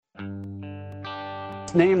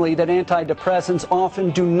namely that antidepressants often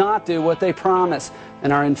do not do what they promise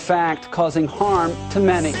and are in fact causing harm to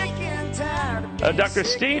many. Dr.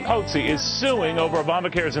 Steve Hotze is suing over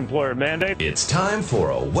Obamacare's employer mandate. It's time for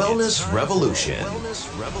a Wellness Revolution.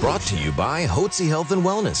 Brought to you by Hotze Health and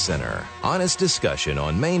Wellness Center. Honest discussion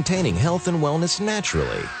on maintaining health and wellness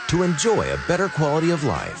naturally to enjoy a better quality of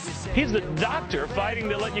life. He's the doctor fighting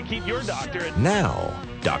to let you keep your doctorate. Now,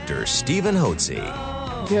 Dr. Stephen Hotze.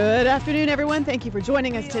 Good afternoon, everyone. Thank you for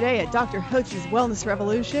joining us today at Dr. Hotze's Wellness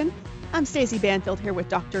Revolution. I'm Stacey Banfield here with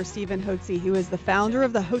Dr. Stephen Hotze, who is the founder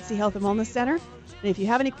of the Hotze Health and Wellness Center. And if you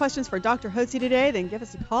have any questions for Dr. Hotze today, then give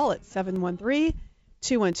us a call at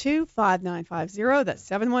 713-212-5950. That's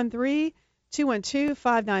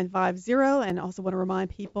 713-212-5950. And also want to remind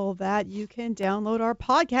people that you can download our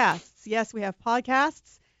podcasts. Yes, we have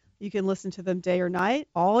podcasts. You can listen to them day or night.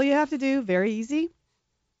 All you have to do, very easy,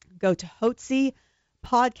 go to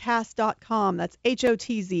hotzepodcast.com. That's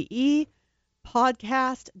HOTZE.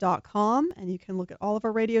 podcast.com, and you can look at all of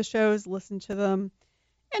our radio shows, listen to them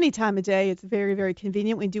any time of day. It's very, very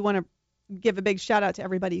convenient. We do want to give a big shout out to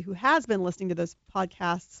everybody who has been listening to those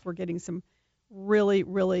podcasts. We're getting some really,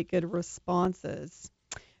 really good responses.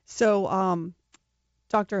 So,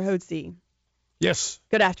 Dr. Hotze. Yes.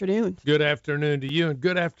 Good afternoon. Good afternoon to you, and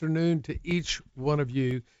good afternoon to each one of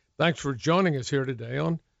you. Thanks for joining us here today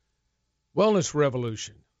on Wellness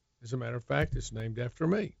Revolution. As a matter of fact, it's named after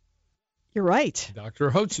me. You're right. Dr.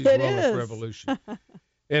 Hotze's Wellness Revolution.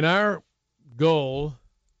 And our goal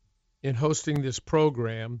in hosting this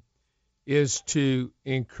program is to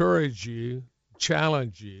encourage you,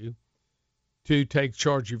 challenge you to take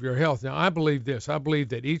charge of your health. Now, I believe this. I believe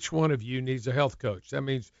that each one of you needs a health coach. That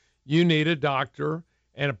means you need a doctor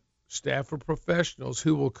and a staff of professionals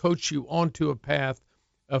who will coach you onto a path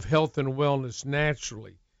of health and wellness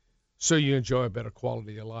naturally so you enjoy a better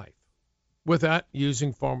quality of life without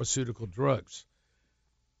using pharmaceutical drugs.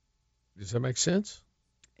 Does that make sense?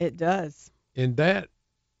 It does. And that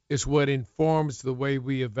is what informs the way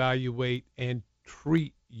we evaluate and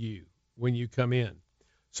treat you when you come in.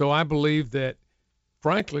 So I believe that,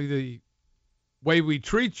 frankly, the way we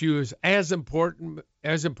treat you is as important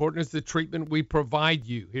as the treatment we provide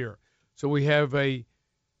you here. So we have a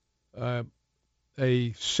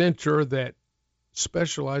center that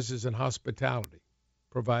specializes in hospitality,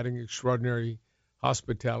 providing extraordinary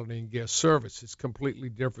hospitality and guest service. It's completely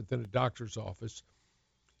different than a doctor's office.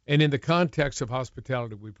 And in the context of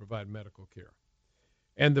hospitality, we provide medical care.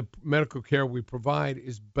 And the medical care we provide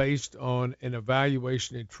is based on an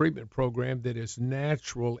evaluation and treatment program that is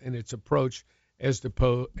natural in its approach as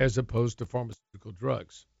opposed to pharmaceutical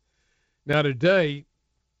drugs. Now, today,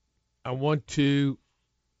 I want to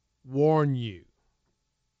warn you,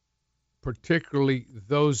 particularly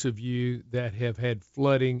those of you that have had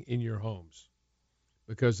flooding in your homes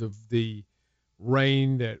because of the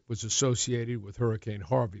rain that was associated with Hurricane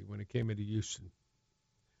Harvey when it came into Houston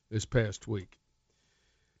this past week.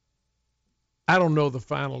 I don't know the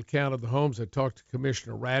final count of the homes. I talked to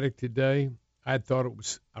Commissioner Raddick today. I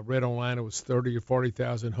read online it was 30 or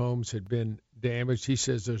 40,000 homes had been damaged. He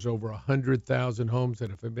says there's over 100,000 homes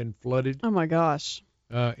that have been flooded. Oh, my gosh.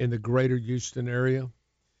 In the greater Houston area.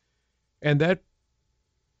 And that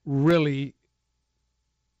really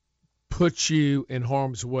puts you in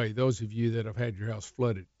harm's way, those of you that have had your house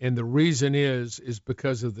flooded. And the reason is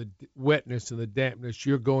because of the wetness and the dampness,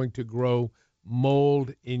 you're going to grow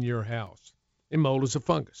mold in your house. And mold is a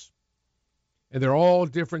fungus. And there are all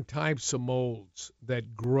different types of molds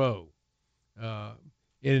that grow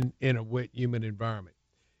in a wet, humid environment.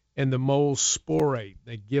 And the molds sporate.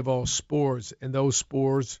 They give off spores, and those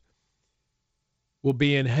spores will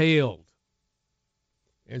be inhaled.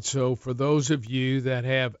 And so for those of you that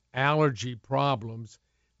have allergy problems,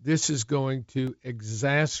 this is going to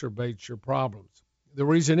exacerbate your problems. The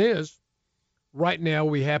reason is, right now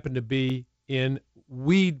we happen to be in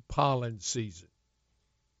weed pollen season.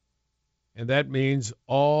 And that means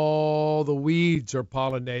all the weeds are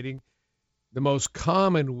pollinating. The most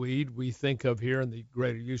common weed we think of here in the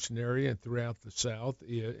greater Houston area and throughout the South,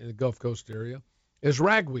 in the Gulf Coast area, is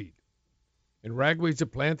ragweed. And ragweed's a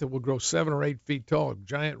plant that will grow 7 or 8 feet tall.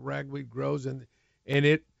 Giant ragweed grows, and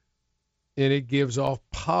it gives off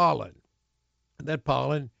pollen. And that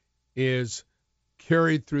pollen is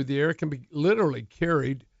carried through the air. It can be literally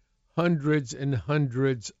carried hundreds and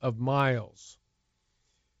hundreds of miles.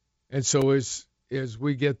 And so as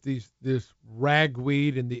we get this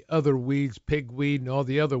ragweed and the other weeds, pigweed and all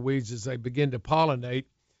the other weeds, as they begin to pollinate,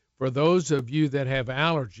 for those of you that have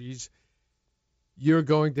allergies, you're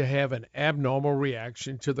going to have an abnormal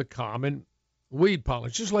reaction to the common weed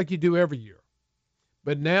pollen, just like you do every year.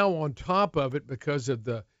 But now on top of it, because of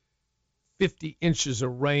the 50 inches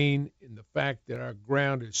of rain and the fact that our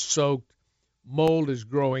ground is soaked, mold is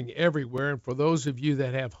growing everywhere. And for those of you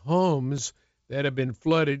that have homes that have been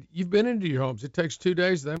flooded, you've been into your homes. It takes 2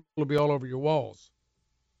 days, then it'll be all over your walls.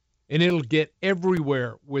 And it'll get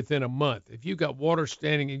everywhere within a month. If you've got water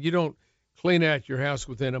standing and you don't clean out your house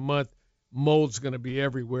within a month, mold's going to be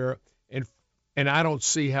everywhere. And I don't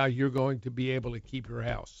see how you're going to be able to keep your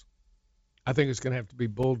house. I think it's going to have to be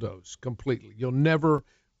bulldozed completely. You'll never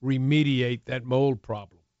remediate that mold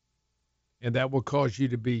problem. And that will cause you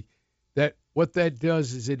to be that. What that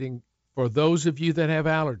does is for those of you that have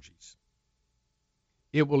allergies,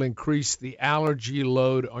 it will increase the allergy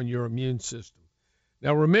load on your immune system.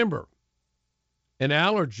 Now remember, an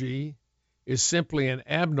allergy is simply an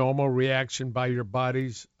abnormal reaction by your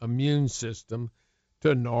body's immune system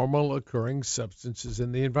to normal occurring substances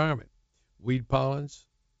in the environment. Weed pollens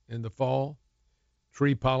in the fall,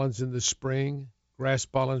 tree pollens in the spring, grass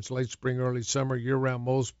pollens late spring, early summer, year-round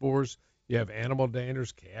mold spores. You have animal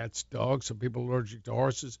danders, cats, dogs, some people allergic to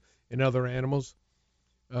horses and other animals,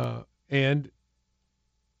 and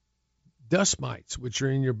dust mites, which are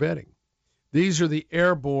in your bedding. These are the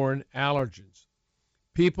airborne allergens.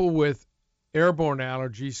 People with airborne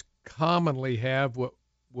allergies commonly have what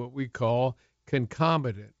we call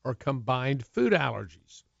concomitant or combined food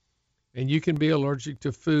allergies. And you can be allergic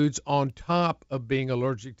to foods on top of being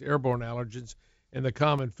allergic to airborne allergens. And the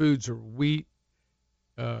common foods are wheat,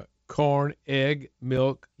 corn, egg,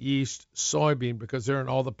 milk, yeast, soybean, because they're in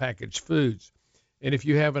all the packaged foods. And if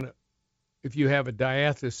you have a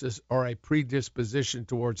diathesis or a predisposition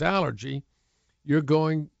towards allergy,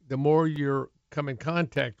 the more you're come in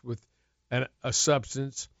contact with a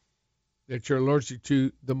substance that you're allergic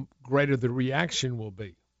to, the greater the reaction will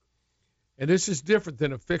be. And this is different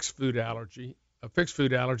than a fixed food allergy. A fixed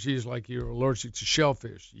food allergy is like you're allergic to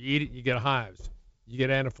shellfish. You eat it, you get hives. You get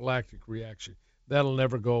anaphylactic reaction. That'll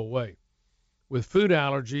never go away. With food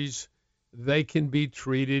allergies, they can be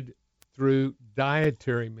treated through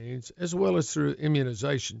dietary means as well as through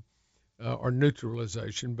immunization or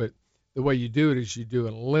neutralization. But the way you do it is you do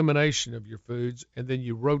an elimination of your foods, and then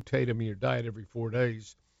you rotate them in your diet every 4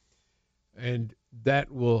 days. And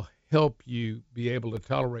that will help you be able to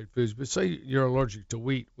tolerate foods. But say you're allergic to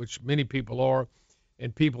wheat, which many people are,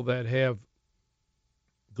 and people that have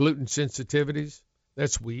gluten sensitivities,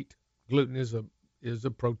 that's wheat. Gluten is a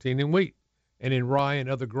protein in wheat and in rye and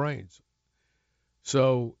other grains.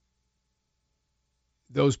 So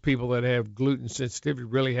those people that have gluten sensitivity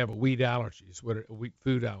really have a wheat allergy. It's what a wheat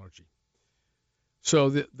food allergy. So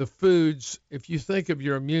the foods, if you think of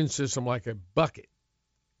your immune system like a bucket,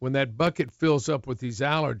 when that bucket fills up with these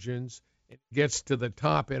allergens, it gets to the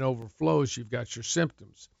top and overflows, you've got your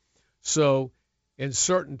symptoms. So in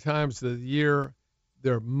certain times of the year,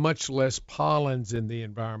 there are much less pollens in the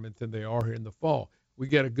environment than they are here in the fall. We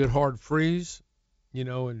get a good hard freeze,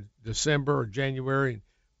 in December or January, and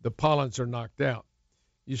the pollens are knocked out.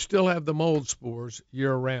 You still have the mold spores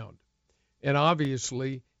year-round. And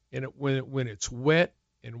obviously, when it's wet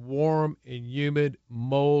and warm and humid,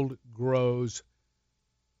 mold grows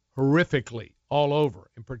horrifically all over,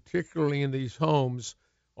 and particularly in these homes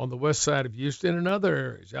on the west side of Houston and other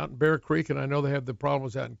areas, out in Bear Creek, and I know they have the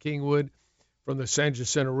problems out in Kingwood from the San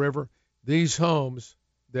Jacinto River. These homes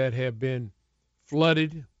that have been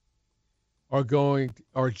flooded are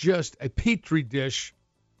just a petri dish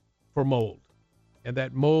for mold, and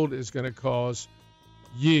that mold is going to cause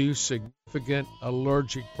you significant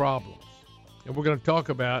allergic problems. And we're going to talk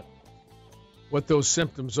about what those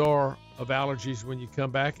symptoms are of allergies when you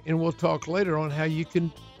come back, and we'll talk later on how you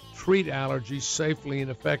can treat allergies safely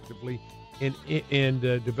and effectively and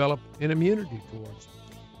develop an immunity towards them.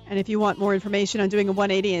 And if you want more information on doing a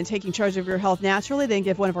 180 and taking charge of your health naturally, then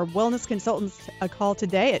give one of our wellness consultants a call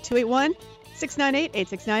today at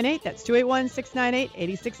 281-698-8698. That's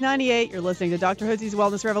 281-698-8698. You're listening to Dr. Hotze's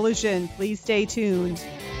Wellness Revolution. Please stay tuned.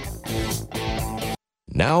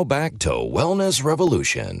 Now back to Wellness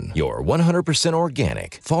Revolution, your 100%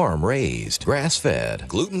 organic, farm-raised, grass-fed,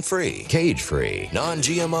 gluten-free, cage-free,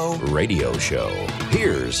 non-GMO radio show.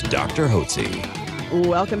 Here's Dr. Hotze.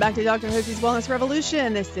 Welcome back to Dr. Hotze's Wellness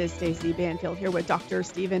Revolution. This is Stacey Banfield here with Dr.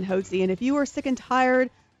 Stephen Hotze. And if you are sick and tired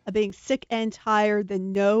of being sick and tired,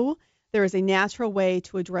 then know there is a natural way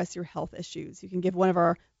to address your health issues. You can give one of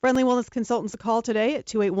our friendly wellness consultants a call today at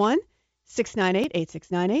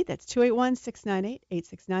 281-698-8698. That's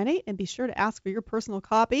 281-698-8698. And be sure to ask for your personal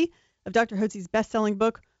copy of Dr. Hotze's best-selling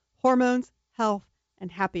book, Hormones, Health, and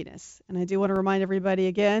Happiness. And I do want to remind everybody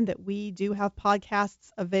again that we do have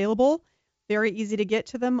podcasts available. Very easy to get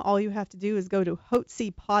to them. All you have to do is go to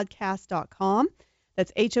hotzepodcast.com.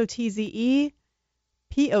 That's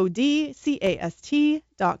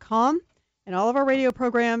HOTZEPODCAST.com. And all of our radio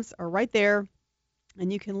programs are right there,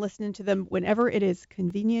 and you can listen to them whenever it is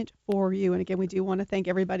convenient for you. And again, we do want to thank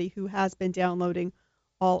everybody who has been downloading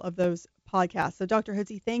all of those podcasts. So Dr.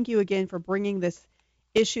 Hotze, thank you again for bringing this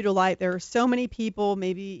issue to light. There are so many people,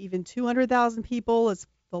 maybe even 200,000 people is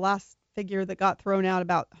the last figure that got thrown out,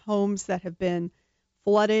 about homes that have been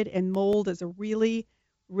flooded, and mold is a really,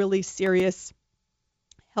 really serious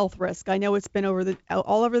health risk. I know it's been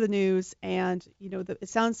all over the news, and it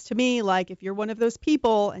sounds to me like if you're one of those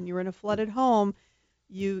people and you're in a flooded home,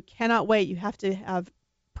 you cannot wait. You have to have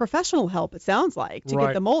professional help, it sounds like, to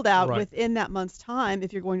get the mold out within that month's time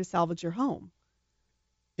if you're going to salvage your home.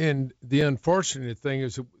 And the unfortunate thing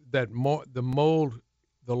is that the mold,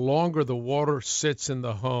 the longer the water sits in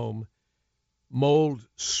the home, mold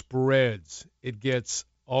spreads. It gets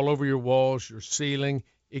all over your walls, your ceiling.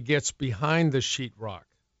 It gets behind the sheetrock.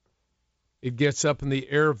 It gets up in the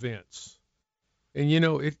air vents. And,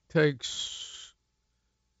 it takes,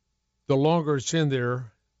 the longer it's in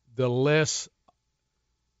there, the less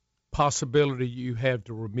possibility you have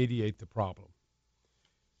to remediate the problem.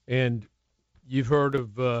 And you've heard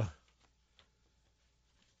of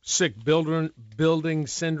sick building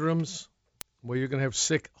syndromes. Well, you're going to have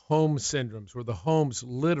sick home syndromes, where the homes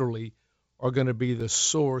literally are going to be the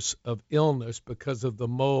source of illness because of the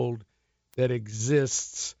mold that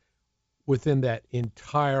exists within that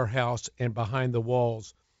entire house and behind the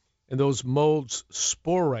walls. And those molds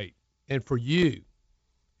sporate. And for you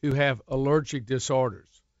who have allergic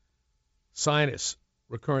disorders,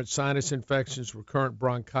 recurrent sinus infections, recurrent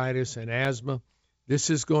bronchitis, and asthma,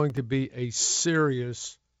 this is going to be a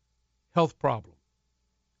serious health problem.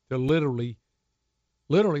 They're literally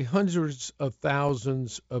hundreds of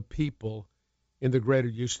thousands of people in the greater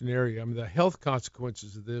Houston area. I mean, the health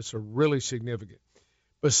consequences of this are really significant.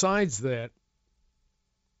 Besides that,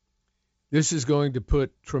 this is going to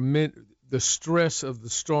put the stress of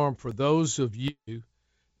the storm for those of you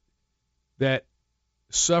that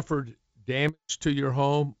suffered damage to your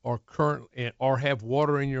home or have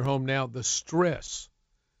water in your home now. The stress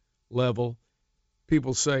level,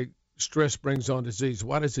 people say stress brings on disease.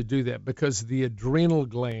 Why does it do that? Because the adrenal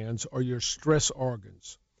glands are your stress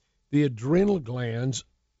organs. The adrenal glands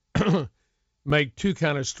make two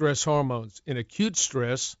kinds of stress hormones. In acute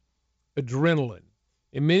stress, adrenaline.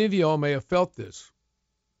 And many of you all may have felt this,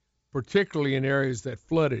 particularly in areas that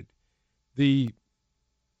flooded. The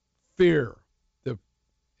fear, the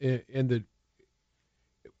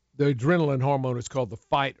adrenaline hormone is called the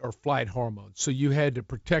fight or flight hormone. So you had to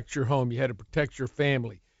protect your home. You had to protect your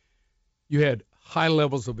family. You had high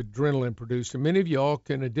levels of adrenaline produced, and many of you all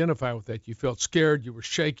can identify with that. You felt scared, you were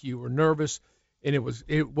shaky, you were nervous, and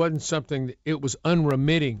it wasn't something, it was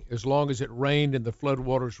unremitting as long as it rained and the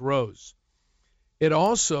floodwaters rose. It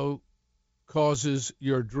also causes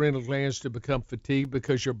your adrenal glands to become fatigued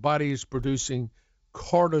because your body is producing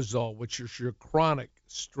cortisol, which is your chronic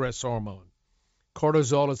stress hormone.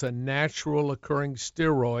 Cortisol is a natural occurring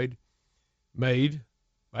steroid made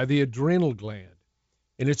by the adrenal gland.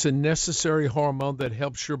 And it's a necessary hormone that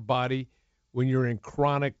helps your body when you're in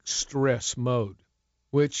chronic stress mode,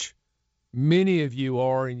 which many of you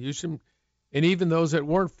are in Houston. And even those that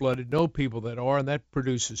weren't flooded know people that are, and that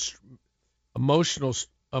produces emotional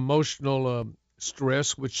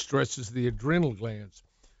stress, which stresses the adrenal glands.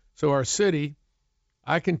 So our city,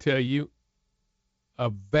 I can tell you,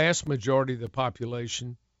 a vast majority of the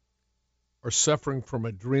population are suffering from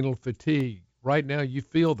adrenal fatigue. Right now, you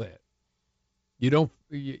feel that. You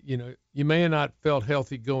may have not felt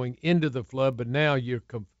healthy going into the flood, but now you're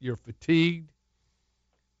fatigued.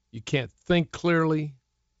 You can't think clearly.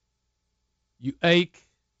 You ache.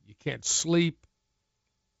 You can't sleep.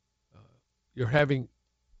 You're having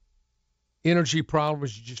energy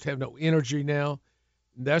problems. You just have no energy now.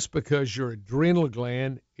 And that's because your adrenal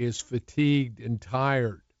gland is fatigued and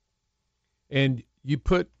tired. And you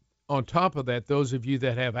put on top of that, those of you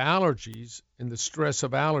that have allergies and the stress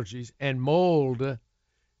of allergies and mold, the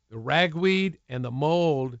ragweed and the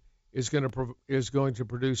mold is going to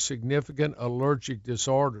produce significant allergic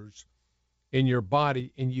disorders in your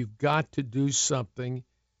body, and you've got to do something.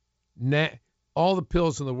 All the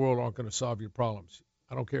pills in the world aren't going to solve your problems.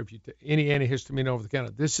 I don't care if you take any antihistamine over the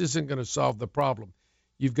counter. This isn't going to solve the problem.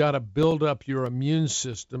 You've got to build up your immune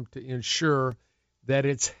system to ensure that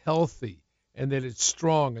it's healthy and that it's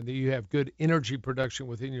strong and that you have good energy production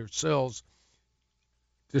within your cells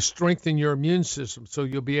to strengthen your immune system so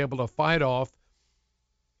you'll be able to fight off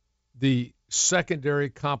the secondary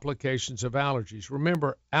complications of allergies.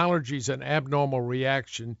 Remember, allergies are an abnormal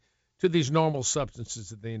reaction to these normal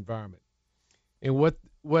substances in the environment. And what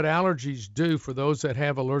allergies do for those that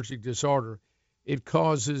have allergic disorder, it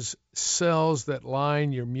causes cells that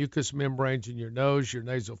line your mucous membranes in your nose, your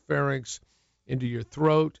nasal pharynx, into your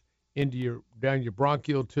throat, down your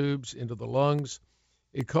bronchial tubes, into the lungs.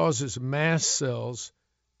 It causes mast cells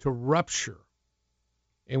to rupture.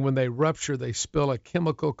 And when they rupture, they spill a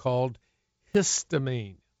chemical called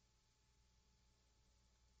histamine.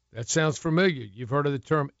 That sounds familiar. You've heard of the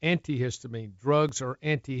term antihistamine. Drugs are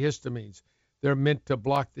antihistamines. They're meant to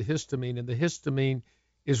block the histamine, and the histamine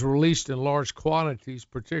is released in large quantities,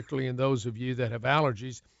 particularly in those of you that have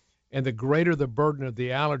allergies. And the greater the burden of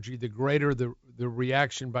the allergy, the greater the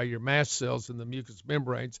reaction by your mast cells in the mucous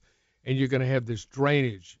membranes, and you're going to have this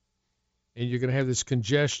drainage, and you're going to have this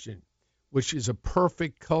congestion, which is a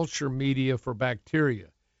perfect culture media for bacteria.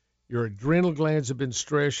 Your adrenal glands have been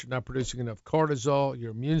stressed. You're not producing enough cortisol.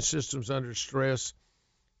 Your immune system's under stress.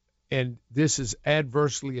 And this is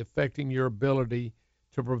adversely affecting your ability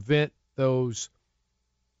to prevent those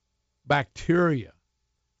bacteria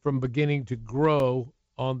from beginning to grow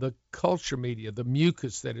on the culture media, the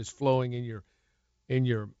mucus that is flowing in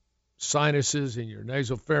your sinuses, in your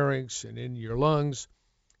nasopharynx, and in your lungs.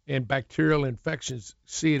 And bacterial infections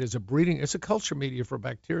see it as it's a culture media for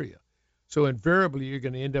bacteria. So invariably, you're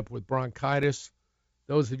going to end up with bronchitis.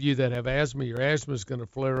 Those of you that have asthma, your asthma is going to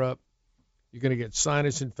flare up. You're going to get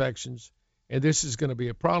sinus infections, and this is going to be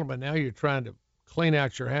a problem. And now you're trying to clean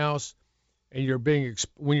out your house, and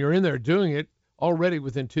when you're in there doing it, already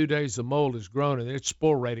within 2 days, the mold has grown, and it's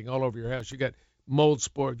sporating all over your house. You got mold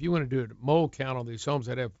spore. If you want to do a mold count on these homes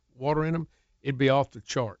that have water in them, it'd be off the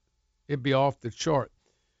chart. It'd be off the chart.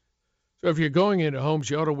 So if you're going into homes,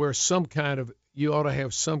 you ought to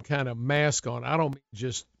have some kind of mask on. I don't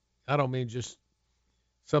mean just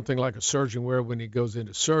something like a surgeon wears when he goes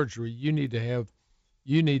into surgery. You need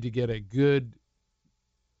to get a good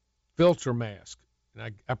filter mask.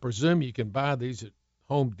 And I presume you can buy these at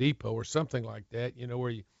Home Depot or something like that,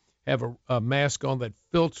 where you have a mask on that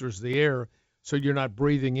filters the air so you're not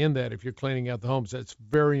breathing in that if you're cleaning out the homes. That's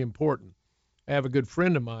very important. I have a good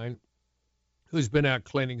friend of mine who's been out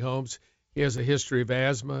cleaning homes. He has a history of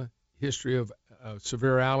asthma, history of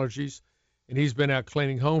severe allergies, and he's been out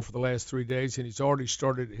cleaning home for the last 3 days, and he's already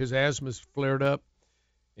started, his asthma's flared up,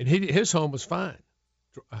 and his home was fine,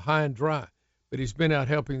 high and dry, but he's been out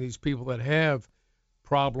helping these people that have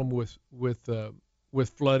problem with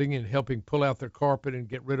flooding and helping pull out their carpet and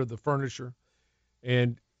get rid of the furniture,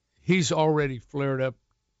 and he's already flared up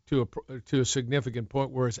to a significant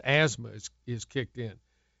point where his asthma is kicked in.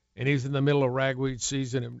 And he's in the middle of ragweed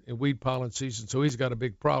season and weed pollen season, so he's got a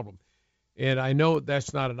big problem. And I know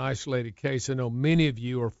that's not an isolated case. I know many of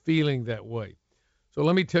you are feeling that way. So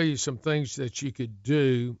let me tell you some things that you could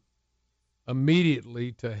do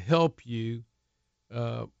immediately to help you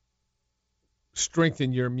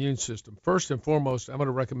strengthen your immune system. First and foremost, I'm going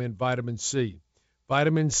to recommend vitamin C.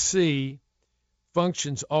 Vitamin C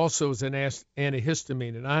functions also as an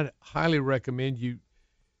antihistamine, and I highly recommend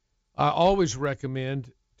I always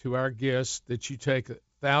recommend to our guests that you take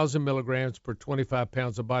 1,000 milligrams per 25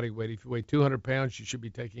 pounds of body weight. If you weigh 200 pounds, you should be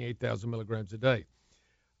taking 8,000 milligrams a day.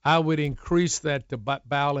 I would increase that to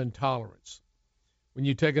bowel intolerance. When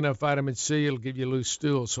you take enough vitamin C, it'll give you loose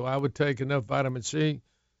stools. So I would take enough vitamin C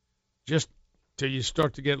just till you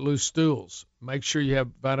start to get loose stools. Make sure you have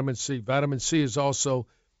vitamin C. Vitamin C is also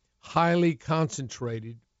highly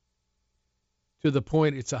concentrated to the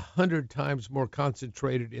point it's 100 times more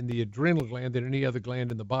concentrated in the adrenal gland than any other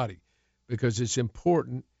gland in the body, because it's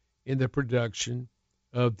important in the production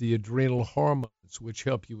of the adrenal hormones, which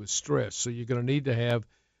help you with stress. So you're going to need to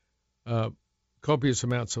have copious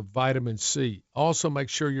amounts of vitamin C. Also, make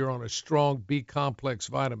sure you're on a strong B-complex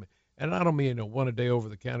vitamin. And I don't mean a one-a-day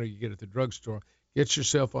over-the-counter you get at the drugstore. Get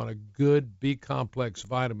yourself on a good B-complex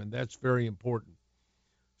vitamin. That's very important.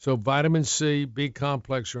 So vitamin C,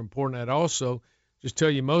 B-complex are important. I'd also just tell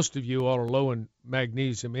you most of you all are low in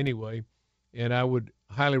magnesium anyway, and I would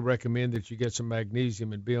highly recommend that you get some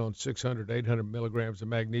magnesium and be on 600, 800 milligrams of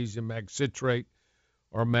magnesium, mag citrate,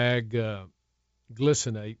 or mag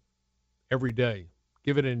glycinate every day.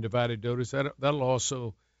 Give it in divided doses. That'll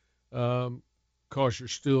also cause your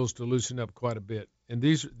stools to loosen up quite a bit. And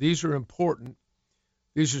these are important.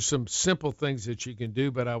 These are some simple things that you can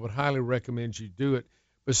do, but I would highly recommend you do it.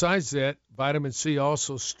 Besides that, vitamin C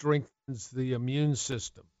also strengthens the immune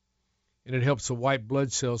system, and it helps the white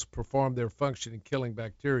blood cells perform their function in killing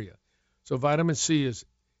bacteria. So vitamin C is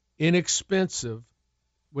inexpensive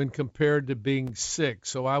when compared to being sick.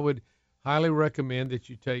 So I would highly recommend that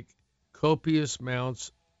you take copious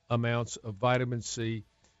amounts of vitamin C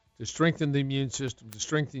to strengthen the immune system, to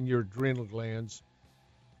strengthen your adrenal glands,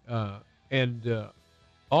 and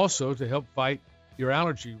also to help fight your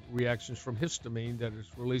allergy reactions from histamine that is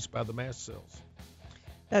released by the mast cells.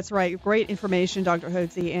 That's right. Great information, Dr.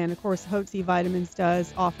 Hotze. And, of course, Hotze Vitamins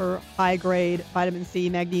does offer high-grade vitamin C,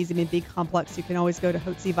 magnesium, and B complex. You can always go to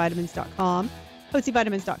HotzeVitamins.com,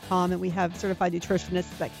 HotzeVitamins.com, and we have certified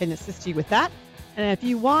nutritionists that can assist you with that. And if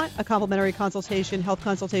you want a complimentary consultation, health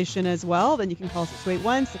consultation as well, then you can call us at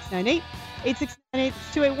 281-698-8698. It's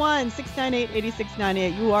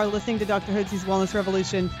 281-698-8698. You are listening to Dr. Hotze's Wellness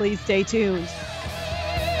Revolution. Please stay tuned.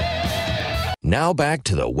 Now back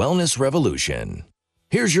to the Wellness Revolution.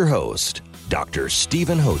 Here's your host, Dr.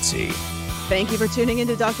 Stephen Hotze. Thank you for tuning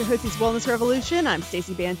into Dr. Hotze's Wellness Revolution. I'm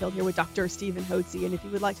Stacey Banfield here with Dr. Stephen Hotze. And if you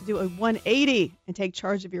would like to do a 180 and take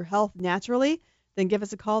charge of your health naturally, then give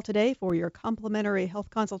us a call today for your complimentary health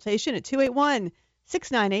consultation at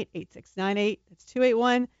 281-698-8698. That's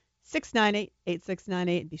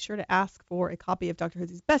 281-698-8698. And be sure to ask for a copy of Dr.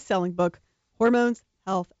 Hotze's best-selling book, Hormones,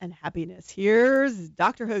 Health, and Happiness. Here's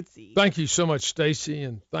Dr. Hotze. Thank you so much, Stacey,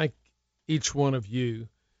 and thank each one of you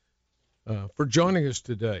for joining us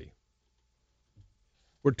today.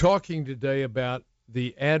 We're talking today about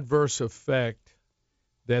the adverse effect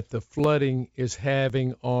that the flooding is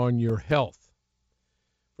having on your health.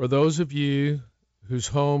 For those of you whose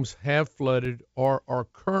homes have flooded or are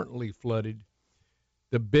currently flooded,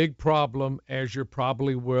 the big problem, as you're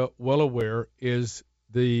probably well aware, is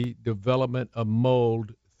the development of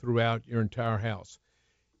mold throughout your entire house.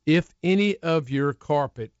 If any of your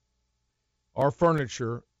carpet or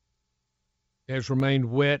furniture has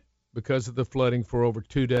remained wet because of the flooding for over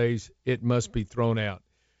 2 days, it must be thrown out.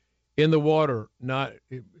 In the water, the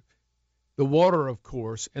water, of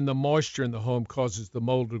course, and the moisture in the home causes the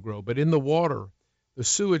mold to grow. But in the water, the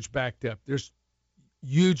sewage backed up. There's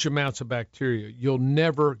huge amounts of bacteria. You'll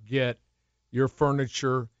never get your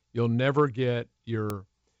furniture. You'll never get your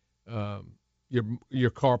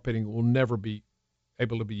carpeting will never be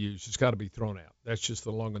able to be used. It's got to be thrown out. That's just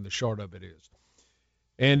the long and the short of it is.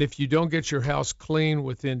 And if you don't get your house clean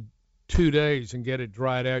within 2 days and get it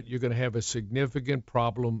dried out, you're going to have a significant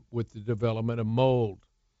problem with the development of mold.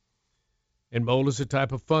 And mold is a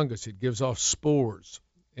type of fungus. It gives off spores.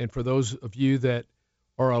 And for those of you that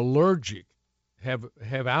are allergic, have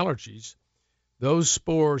allergies, those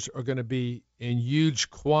spores are going to be in huge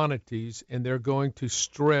quantities, and they're going to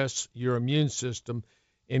stress your immune system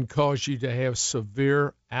and cause you to have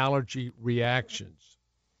severe allergy reactions.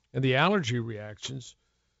 And the allergy reactions,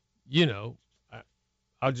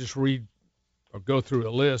 I'll just read or go through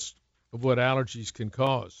a list of what allergies can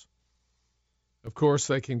cause. Of course,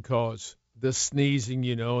 they can cause the sneezing,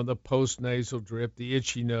 and the postnasal drip, the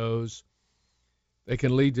itchy nose. They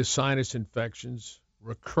can lead to sinus infections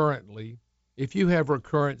recurrently. If you have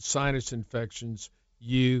recurrent sinus infections,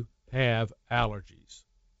 you have allergies.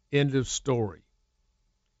 End of story.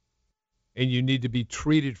 And you need to be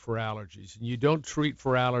treated for allergies. And you don't treat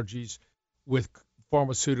for allergies with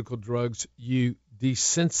pharmaceutical drugs. You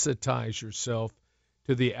desensitize yourself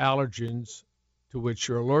to the allergens to which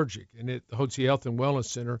you're allergic. And at the Hotze Health and Wellness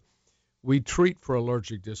Center, we treat for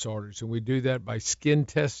allergic disorders, and we do that by skin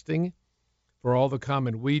testing for all the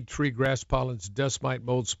common weed, tree, grass pollens, dust mite,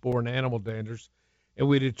 mold, spore, and animal danders. And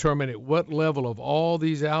we determine at what level of all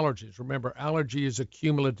these allergens. Remember, allergy is a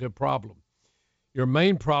cumulative problem. Your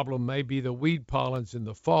main problem may be the weed pollens in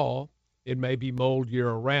the fall. It may be mold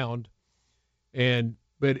year-round,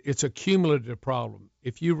 but it's a cumulative problem.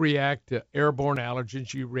 If you react to airborne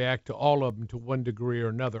allergens, you react to all of them to one degree or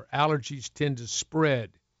another. Allergies tend to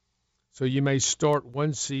spread. So you may start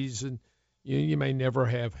one season, you may never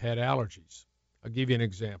have had allergies. I'll give you an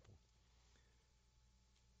example.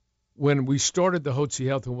 When we started the Hotze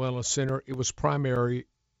Health and Wellness Center, it was primarily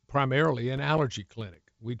an allergy clinic.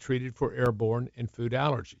 We treated for airborne and food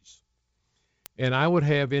allergies. And I would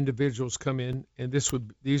have individuals come in, and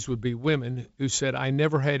these would be women who said, I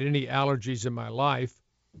never had any allergies in my life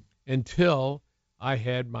until I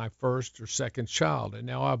had my first or second child, and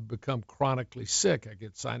now I've become chronically sick. I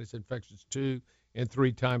get sinus infections 2 and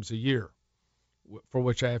 3 times a year, for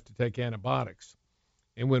which I have to take antibiotics.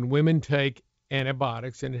 And when women take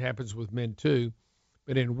antibiotics, and it happens with men too,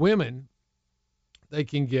 but in women, they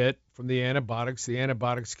can get from the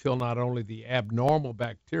antibiotics kill not only the abnormal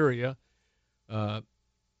bacteria that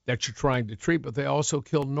you're trying to treat, but they also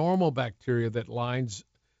kill normal bacteria that lines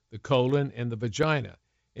the colon and the vagina.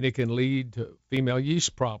 And it can lead to female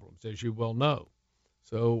yeast problems, as you well know.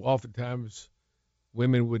 So oftentimes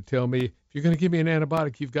women would tell me, if you're going to give me an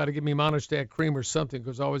antibiotic, you've got to give me Monostat cream or something,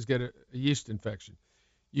 because I always get a yeast infection.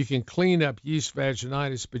 You can clean up yeast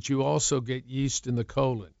vaginitis, but you also get yeast in the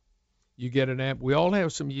colon. You get we all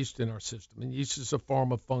have some yeast in our system, and yeast is a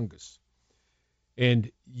form of fungus.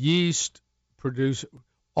 And yeast produce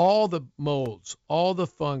all the molds, all the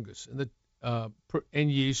fungus,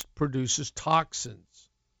 and yeast produces toxins.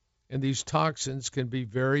 And these toxins can be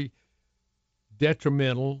very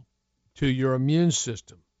detrimental to your immune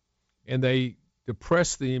system. And they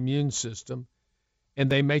depress the immune system, and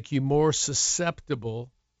they make you more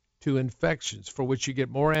susceptible to infections, for which you get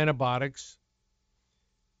more antibiotics,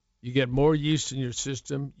 you get more yeast in your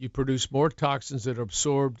system, you produce more toxins that are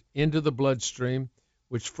absorbed into the bloodstream,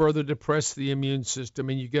 which further depress the immune system,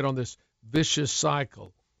 and you get on this vicious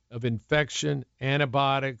cycle of infection,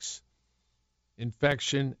 antibiotics,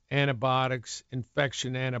 infection, antibiotics,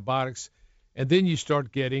 infection, antibiotics, and then you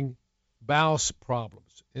start getting bowel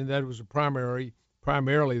problems. And that was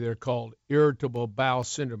primarily they're called irritable bowel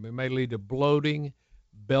syndrome. It may lead to bloating,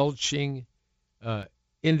 belching,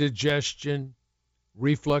 indigestion,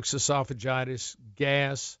 reflux esophagitis,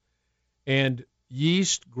 gas, and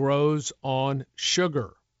yeast grows on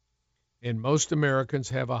sugar. And most Americans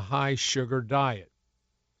have a high sugar diet.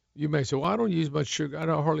 You may say, well, I don't use much sugar. I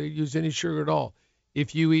don't hardly use any sugar at all.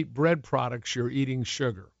 If you eat bread products, you're eating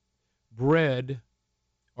sugar. Bread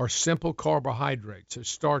are simple carbohydrates, or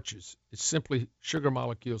starches. It's simply sugar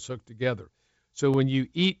molecules hooked together. So when you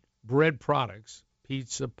eat bread products,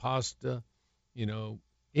 pizza, pasta,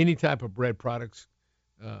 any type of bread products,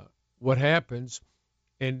 what happens,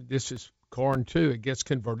 and this is corn too, it gets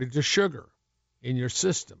converted to sugar in your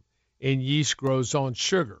system, and yeast grows on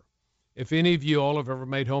sugar. If any of you all have ever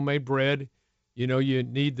made homemade bread, you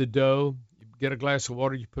need the dough, you get a glass of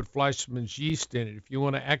water, you put Fleischmann's yeast in it. If you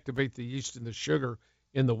want to activate the yeast and the sugar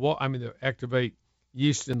in the water, activate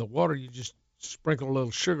yeast in the water, you just sprinkle a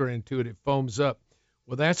little sugar into it, it foams up.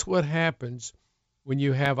 Well, that's what happens when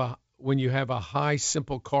you have a high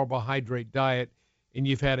simple carbohydrate diet and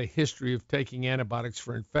you've had a history of taking antibiotics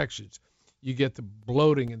for infections. You get the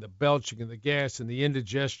bloating and the belching and the gas and the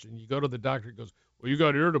indigestion. You go to the doctor, he goes, well, you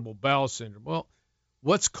got irritable bowel syndrome. Well,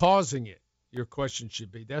 what's causing it? Your question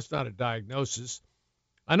should be, that's not a diagnosis.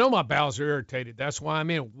 I know my bowels are irritated. That's why I'm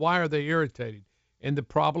in. Why are they irritated? And the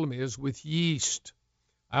problem is with yeast.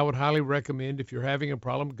 I would highly recommend, if you're having a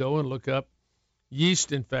problem, go and look up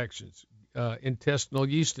yeast infections, intestinal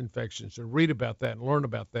yeast infections, and read about that and learn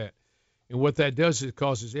about that. And what that does is it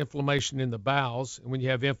causes inflammation in the bowels. And when you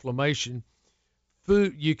have inflammation,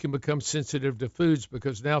 you can become sensitive to foods,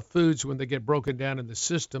 because now foods, when they get broken down in the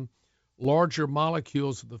system, larger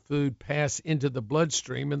molecules of the food pass into the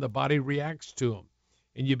bloodstream and the body reacts to them.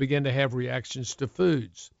 And you begin to have reactions to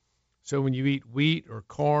foods. So when you eat wheat or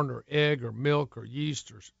corn or egg or milk or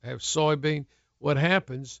yeast or have soybean, what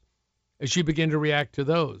happens is you begin to react to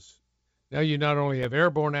those. Now you not only have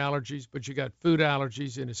airborne allergies, but you got food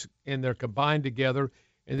allergies, and they're combined together,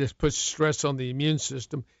 and this puts stress on the immune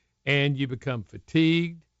system, and you become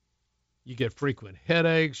fatigued. You get frequent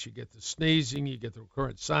headaches. You get the sneezing. You get the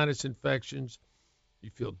recurrent sinus infections.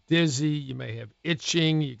 You feel dizzy. You may have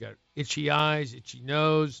itching. You got itchy eyes, itchy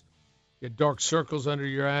nose. You get dark circles under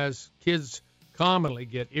your eyes. Kids commonly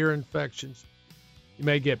get ear infections. You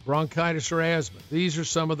may get bronchitis or asthma. These are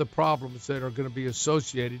some of the problems that are going to be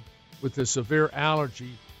associated with the severe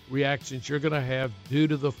allergy reactions you're going to have due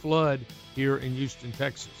to the flood here in Houston,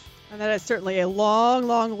 Texas. And that is certainly a long,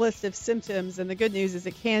 long list of symptoms. And the good news is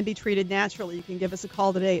it can be treated naturally. You can give us a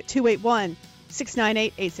call today at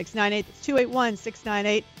 281-698-8698. That's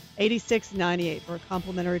 281-698-8698 for a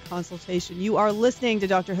complimentary consultation. You are listening to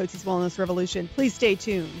Dr. Hotze's Wellness Revolution. Please stay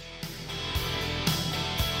tuned.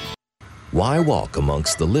 Why walk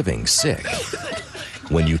amongst the living sick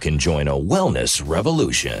when you can join a wellness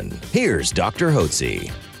revolution? Here's Dr. Hotze.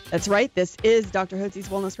 That's right. This is Dr. Hotze's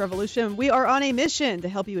Wellness Revolution. We are on a mission to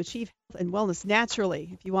help you achieve health and wellness naturally.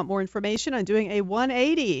 If you want more information on doing a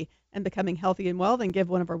 180 and becoming healthy and well, then give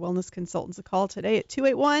one of our wellness consultants a call today at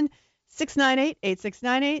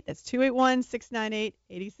 281-698-8698. That's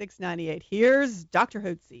 281-698-8698. Here's Dr.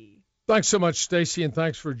 Hotze. Thanks so much, Stacy, and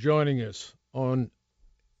thanks for joining us on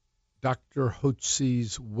Dr.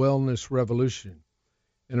 Hotze's Wellness Revolution.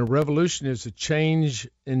 And a revolution is a change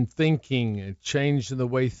in thinking, a change in the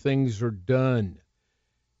way things are done.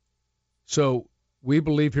 So we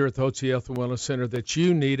believe here at the Hotze Health and Wellness Center that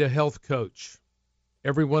you need a health coach.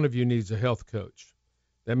 Every one of you needs a health coach.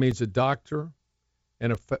 That means a doctor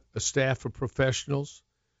and a staff of professionals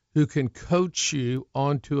who can coach you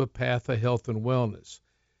onto a path of health and wellness.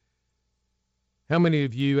 How many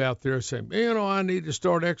of you out there say, I need to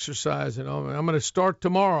start exercising. I'm going to start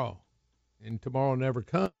tomorrow. And tomorrow never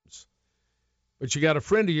comes. But you got a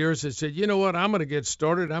friend of yours that said, you know what, I'm going to get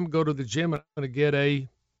started. I'm going to go to the gym and I'm going to get a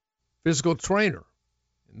physical trainer.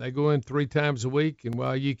 And they go in 3 times a week. And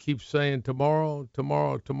while you keep saying tomorrow,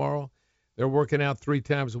 they're They're working out 3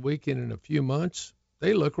 times a week, and in a few months,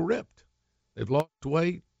 they look ripped. They've lost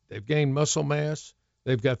weight. They've gained muscle mass.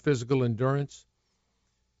 They've got physical endurance.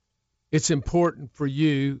 It's important for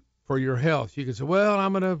you, for your health. You can say, well,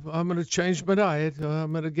 I'm gonna change my diet.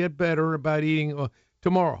 I'm gonna get better about eating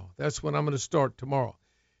tomorrow. That's when I'm gonna start tomorrow.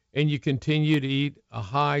 And you continue to eat a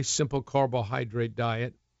high, simple carbohydrate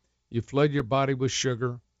diet. You flood your body with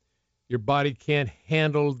sugar. Your body can't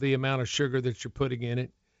handle the amount of sugar that you're putting in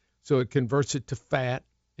it, so it converts it to fat,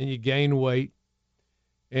 and you gain weight.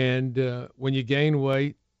 And when you gain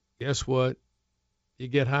weight, guess what? You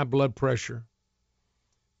get high blood pressure,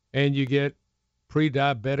 and you get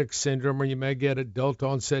pre-diabetic syndrome, or you may get adult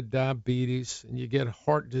onset diabetes, and you get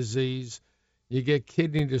heart disease. You get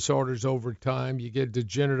kidney disorders over time. You get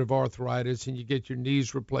degenerative arthritis, and you get your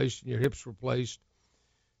knees replaced and your hips replaced,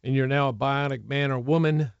 and you're now a bionic man or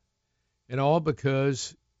woman, and all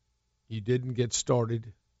because you didn't get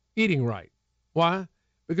started eating right. Why?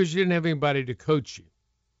 Because you didn't have anybody to coach you.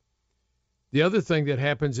 The other thing that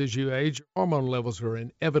happens as you age, your hormone levels are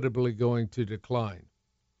inevitably going to decline.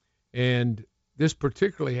 And this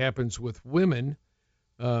particularly happens with women.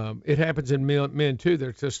 It happens in men too.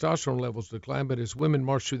 Their testosterone levels decline, but as women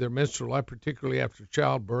march through their menstrual life, particularly after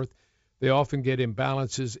childbirth, they often get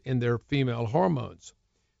imbalances in their female hormones.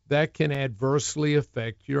 That can adversely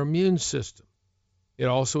affect your immune system. It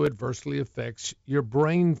also adversely affects your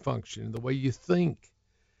brain function, the way you think.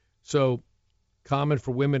 So common for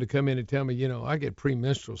women to come in and tell me, I get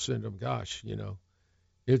premenstrual syndrome. Gosh,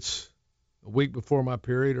 it's a week before my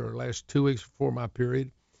period or last 2 weeks before my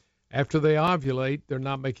period. After they ovulate, they're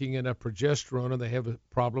not making enough progesterone, and they have a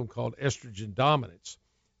problem called estrogen dominance,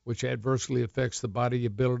 which adversely affects the body's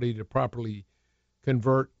ability to properly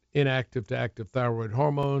convert inactive to active thyroid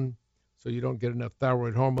hormone. So you don't get enough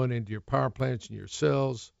thyroid hormone into your power plants and your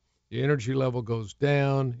cells. Your energy level goes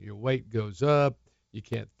down. Your weight goes up. You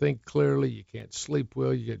can't think clearly. You can't sleep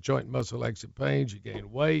well. You get joint and muscle aches and pains. You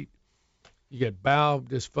gain weight. You get bowel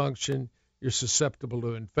dysfunction. You're susceptible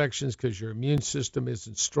to infections because your immune system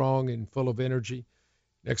isn't strong and full of energy.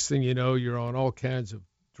 Next thing you know, you're on all kinds of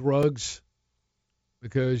drugs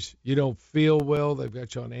because you don't feel well. They've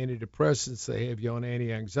got you on antidepressants. They have you on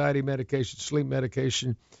anti-anxiety medication, sleep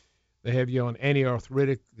medication. They have you on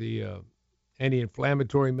anti-arthritic, the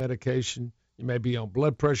anti-inflammatory medication. You may be on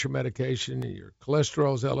blood pressure medication, and your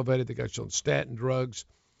cholesterol is elevated. They got you on statin drugs,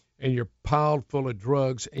 and you're piled full of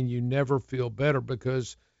drugs, and you never feel better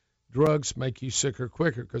because drugs make you sicker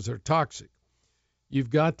quicker because they're toxic. You've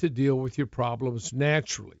got to deal with your problems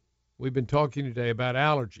naturally. We've been talking today about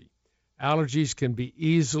allergy. Allergies can be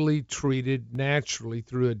easily treated naturally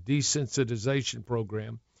through a desensitization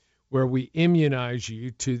program where we immunize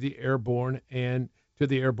you to the airborne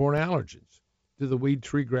allergens, to the weed,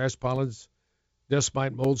 tree, grass, pollens, dust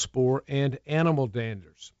mite, mold, spore, and animal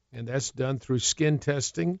danders. And that's done through skin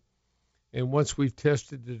testing. And once we've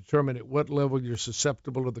tested to determine at what level you're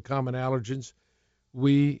susceptible to the common allergens,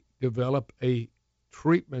 we develop a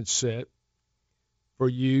treatment set for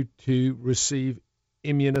you to receive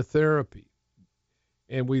immunotherapy.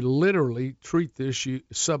 And we literally treat this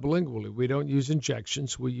sublingually. We don't use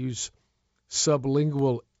injections. We use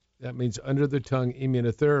sublingual, that means under the tongue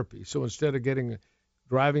immunotherapy. So instead of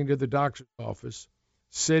driving to the doctor's office,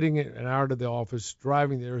 sitting an hour to the office,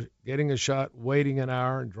 driving there, getting a shot, waiting an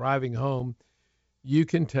hour, and driving home, you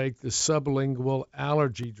can take the sublingual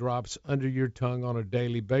allergy drops under your tongue on a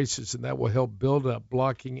daily basis, and that will help build up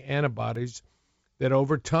blocking antibodies that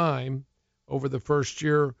over time, over the first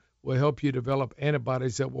year, will help you develop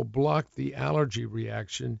antibodies that will block the allergy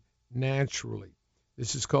reaction naturally.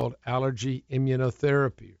 This is called allergy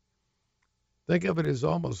immunotherapy. Think of it as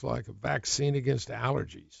almost like a vaccine against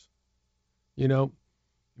allergies. You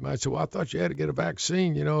might say, well, I thought you had to get a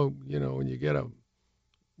vaccine. When you get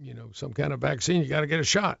some kind of vaccine, you got to get a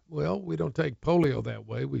shot. Well, we don't take polio that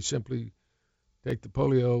way. We simply take the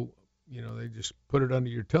polio, they just put it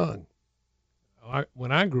under your tongue.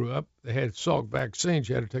 When I grew up, they had Salk vaccines.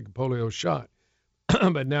 You had to take a polio shot.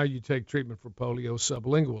 But now you take treatment for polio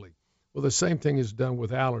sublingually. Well, the same thing is done with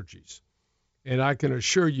allergies. And I can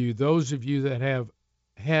assure you, those of you that have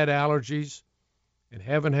had allergies and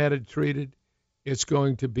haven't had it treated, it's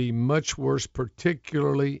going to be much worse,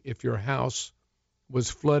 particularly if your house was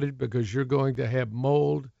flooded, because you're going to have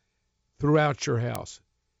mold throughout your house,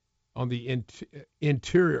 on the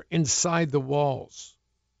interior, inside the walls,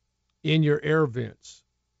 in your air vents,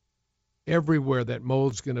 everywhere that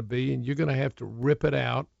mold's going to be, and you're going to have to rip it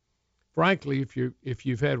out. Frankly, if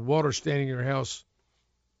you've had water standing in your house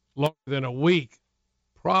longer than a week,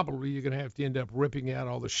 probably you're going to have to end up ripping out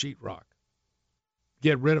all the sheetrock.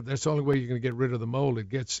 get rid of. That's the only way you're going to get rid of the mold. It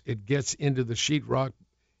gets into the sheetrock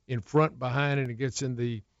in front, behind, and it gets into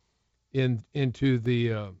the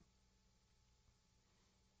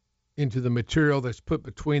material that's put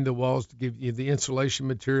between the walls to give you the insulation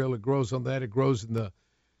material. It grows on that. It grows in the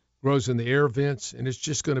air vents, and it's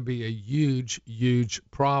just going to be a huge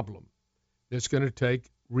problem. It's going to take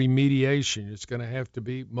remediation. It's going to have to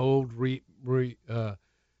be mold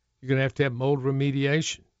you're going to have mold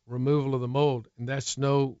remediation, removal of the mold, and that's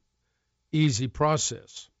no easy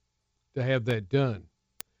process to have that done.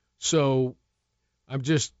 So I'm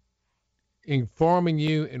just informing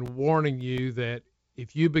you and warning you that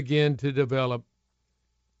if you begin to develop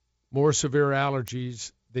more severe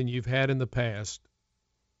allergies than you've had in the past,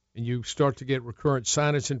 and you start to get recurrent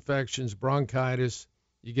sinus infections, bronchitis,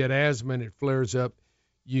 you get asthma and it flares up,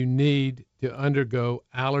 you need to undergo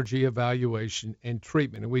allergy evaluation and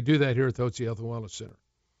treatment. And we do that here at the Hotze Health and Wellness Center.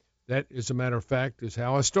 That, as a matter of fact, is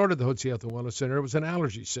how I started the Hotze Health and Wellness Center. It was an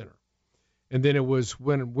allergy center. And then it was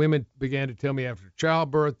when women began to tell me after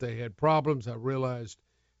childbirth they had problems, I realized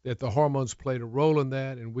that the hormones played a role in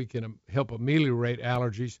that, and we can help ameliorate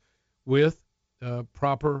allergies with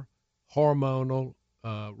proper hormonal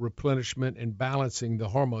replenishment and balancing the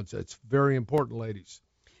hormones. That's very important, ladies.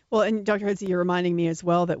 Well, and Dr. Hotze, you're reminding me as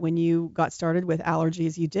well that when you got started with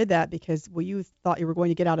allergies, you did that because, well, you thought you were going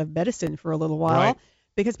to get out of medicine for a little while, right,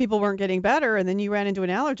 because people weren't getting better. And then you ran into an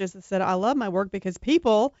allergist that said, I love my work because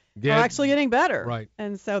people are actually getting better. Right.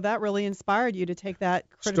 And so that really inspired you to take that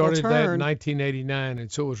critical turn. Started that in 1989.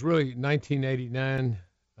 And so it was really 1989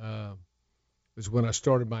 was when I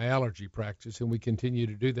started my allergy practice. And we continue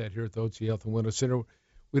to do that here at the Hotze Health and Wellness Center.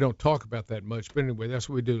 We don't talk about that much, but anyway, that's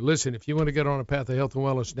what we do. Listen, if you want to get on a path of health and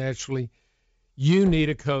wellness naturally, you need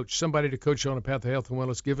a coach, somebody to coach you on a path of health and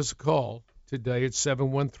wellness. Give us a call today at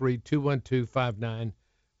 713-212-5950.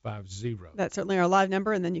 That's certainly our live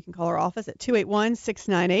number, and then you can call our office at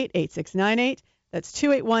 281-698-8698. That's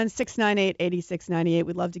 281-698-8698.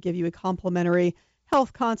 We'd love to give you a complimentary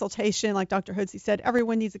health consultation. Like Dr. Hotze said,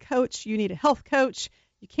 everyone needs a coach. You need a health coach.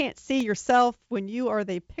 You can't see yourself when you are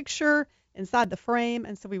the picture inside the frame,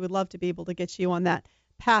 and so we would love to be able to get you on that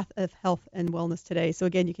path of health and wellness today. So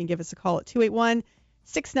again, you can give us a call at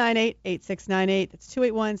 281-698-8698. That's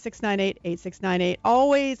 281-698-8698.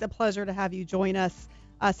 Always a pleasure to have you join us.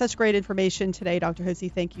 Such great information today, Dr.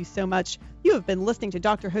 Hotze. Thank you so much. You have been listening to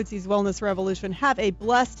Dr. Hotze's Wellness Revolution. Have a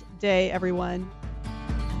blessed day, everyone.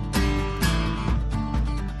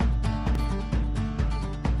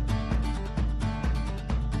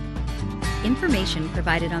 Information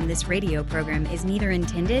provided on this radio program is neither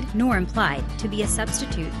intended nor implied to be a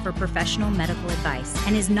substitute for professional medical advice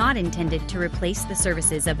and is not intended to replace the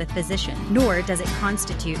services of a physician, nor does it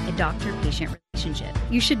constitute a doctor-patient relationship.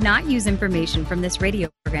 You should not use information from this radio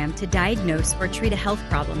program to diagnose or treat a health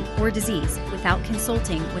problem or disease without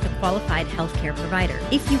consulting with a qualified healthcare provider.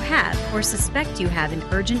 If you have or suspect you have an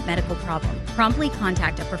urgent medical problem, promptly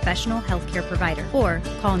contact a professional healthcare provider or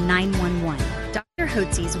call 911. Dr.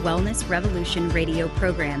 Hotze's Wellness Revolution radio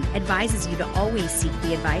program advises you to always seek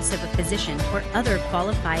the advice of a physician or other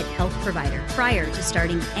qualified health provider prior to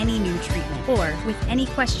starting any new treatment or with any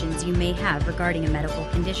questions you may have regarding a medical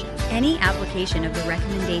condition. Any application of the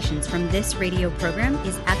recommendations from this radio program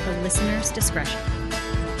is at the listener's discretion.